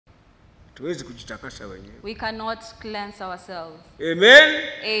hatuwezi kujitakasa wenyewe. We cannot cleanse ourselves. Amen.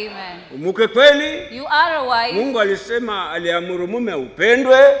 Amen. Umuke kweli. You are a wife. Mungu alisema, aliamuru mume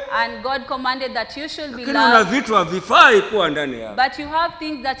upendwe. And God commanded that you should be Lakini una loved. vitu havifai kuwa ndani yako. But you have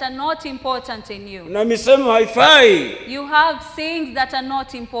things that are not important in you. Na misemo haifai. You have sayings that are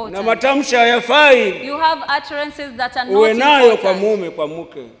not Na important. matamshi hayafai. You have utterances that are not Uwe nayo kwa important. mume kwa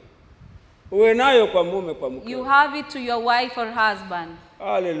mke. Uwe nayo kwa mume kwa mke. You have it to your wife or husband.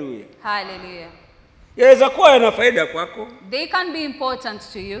 Hallelujah. Hallelujah. Yaweza kuwa yana faida kwako. They can be important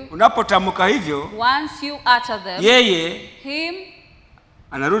to you. Unapotamka hivyo, Once you utter them, yeye him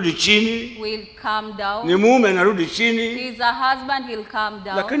anarudi chini, will calm down. ni mume anarudi chini. He's a husband, he'll calm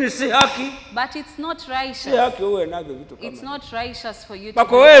down. Lakini si haki. But it's not Si righteous. haki uwe navyo vitu kama. It's not righteous for you to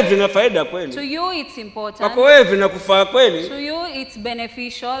Pako do. wewe vina faida kweli. To you it's important. Pako wewe vinakufaa kweli. To you it's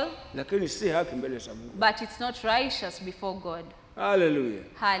beneficial. Lakini si haki mbele za Mungu. But it's not righteous before God. Hallelujah.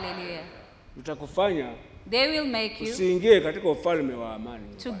 Hallelujah. Utakufanya They will make you usiingie katika ufalme wa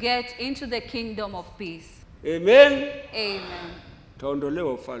amani. to get into the kingdom of peace. Amen. Amen.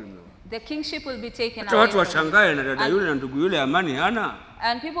 Taondolewa ufalme. The kingship will be taken Hata away. watu washangae na dada yule na ndugu yule amani hana.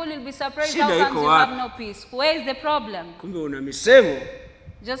 And people will be surprised, Shida how comes iko you wapi? have no peace? Where is the problem? Kumbe una misemo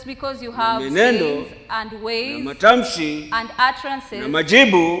Just because you have menendo, sayings and na ways matamshi and na utterances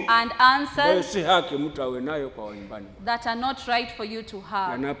majibu and ambayo answers si haki mtu awe nayo kwa nyumbani. that are not right for you to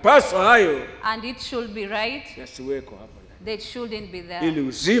have. Yanapaswa hayo And it should be right, yasiweko hapa ndani. they shouldn't be there. Ili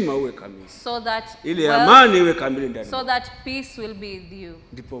uzima uwe kamili. So that, Ili amani iwe kamili ndani. so that peace will be with you.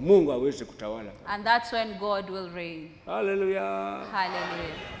 Ndipo Mungu aweze kutawala. And that's when God will reign. Hallelujah.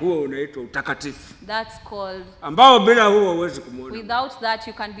 Hallelujah. Huo unaitwa utakatifu. That's called, Ambao bila huo huwezi kumuona. without that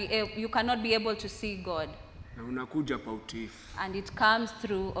you cannot be able to see God. Na unakuja kwa utiifu. And it comes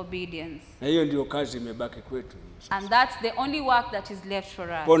through obedience. Na hiyo ndio kazi imebaki kwetu. And that's the only work that is left for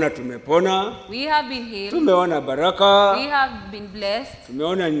us. Pona tumepona. We have been healed. Tumeona baraka. We have been blessed.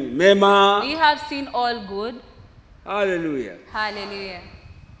 Tumeona mema. We have seen all good. Hallelujah. Hallelujah.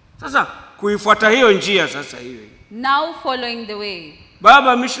 Sasa kuifuata hiyo njia sasa hiyo. Now following the way.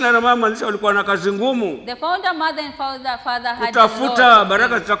 Baba missionary na mama Lisa walikuwa na kazi ngumu. The founder, mother and father had Utafuta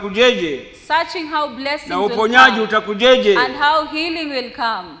baraka zitakujeje. searching how blessings Na will uponyaji come utakujeje. and how healing will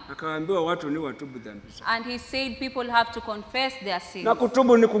come. Akaambiwa watu ni watubu dhambi zao. And he said people have to confess their sins. Na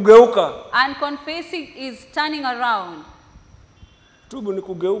kutubu ni kugeuka. And confessing is turning around. Tubu ni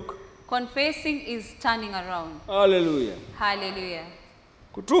kugeuka. Confessing is turning around. Hallelujah. Hallelujah.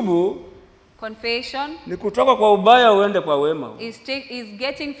 Kutubu Confession ni kutoka kwa ubaya uende kwa wema. is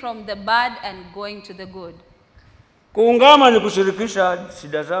getting from the bad and going to the good. Kuungama ni kushirikisha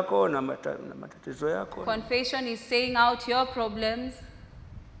shida zako na matatizo yako. Confession is saying out your problems.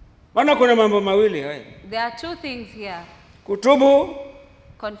 Maana kuna mambo mawili haya. There are two things here. Kutubu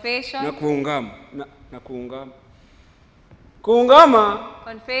Confession. na kuungama. Na kuungama. Kuungama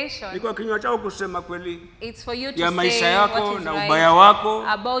Confession. ni kwa kinywa chako kusema kweli It's for you to ya maisha say yako what is na right ubaya wako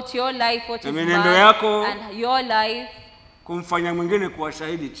about your life, what na is menendo bad, yako, and your life, kumfanya mwingine kuwa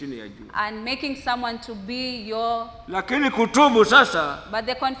shahidi chini ya jua. and making someone to be your. Lakini kutubu sasa But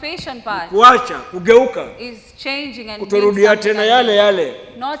the confession part kuacha, kugeuka, is changing and being kutorudia something tena like yale yale.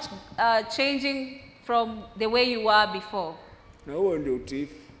 not changing from the way you were before. Na huo ndio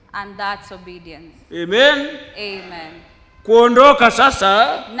utiifu. And that's obedience. Amen. Amen. Kuondoka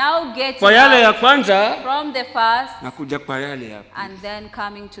sasa Now getting kwa yale ya out kwanza from the first na kuja kwa yale ya pili. and then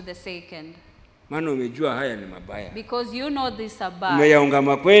coming to the second. Maana umejua haya ni mabaya. Because you know these are bad.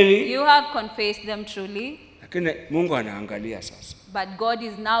 Umeyaungama kweli, You have confessed them truly. lakini Mungu anaangalia sasa. But God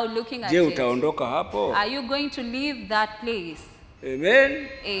is now looking at Je, it. utaondoka hapo? Are you going to leave that place? Amen.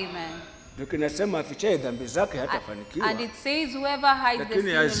 Amen. Ndio kinasema afichaye dhambi zake hatafanikiwa. And it says whoever hides the sin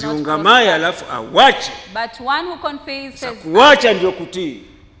Lakini will not aziungamaye prosper. alafu awache. But one who confesses, Kuacha ndio kutii.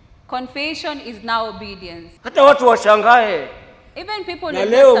 confession is now obedience. Hata watu washangae. Even people Na will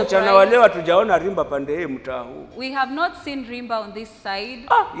leo be mchana wa surprised. leo hatujaona rimba pande hii mtaa huu. We have not seen Rimba on this side.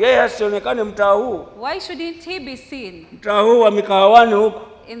 Yeye asionekane mtaa huu. Why shouldn't he be seen Mtaa huu wa mikahawani huku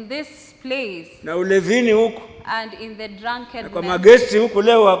in this place na ulevini huku and in the na kwa drunkenness magesti huku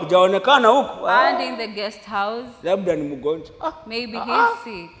leo hakujaonekana huku. and in the guest house? Labda ni mgonjwa. Maybe he's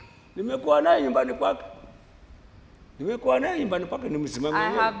sick. Nimekuwa naye nyumbani kwake. Nimekuwa naye nyumbani kwake ni mzima I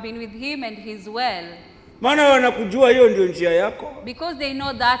mwenyewe. have been with him and he's well. Maana wanakujua hiyo ndio njia yako. Because they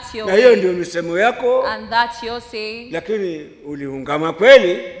know that's your Na hiyo way ndio misemo yako. and that's your saying. Lakini uliungama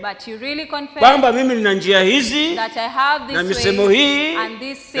kweli But you really confess kwamba mimi nina njia hizi that I have na this misemo way hii and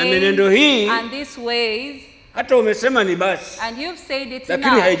this na menendo hii. and these ways, Hata umesema ni basi. and you've said it's Lakini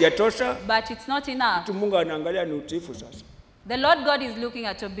enough, haijatosha. but it's not enough. Mungu anaangalia ni utiifu sasa. The Lord God is looking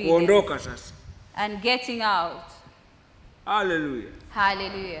at obedience Kuondoka sasa. and getting out. Hallelujah.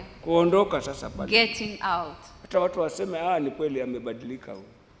 Hallelujah. Kuondoka sasa pale. Getting out. Hata watu waseme ni kweli amebadilika huyu.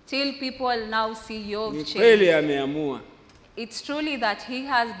 Till people now see you've Ni changed. kweli ameamua. It's truly that he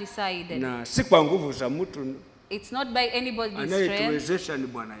has decided. Na si kwa nguvu za mtu. It's not by anybody's strength. Anayetuwezesha ni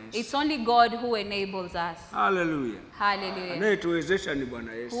Bwana Yesu. It's only God who enables us. Hallelujah. Hallelujah. Anayetuwezesha ni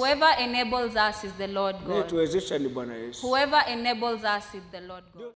Bwana Yesu. Whoever enables us is the Lord God. Anayetuwezesha ni Bwana Yesu. Whoever enables us is the Lord God.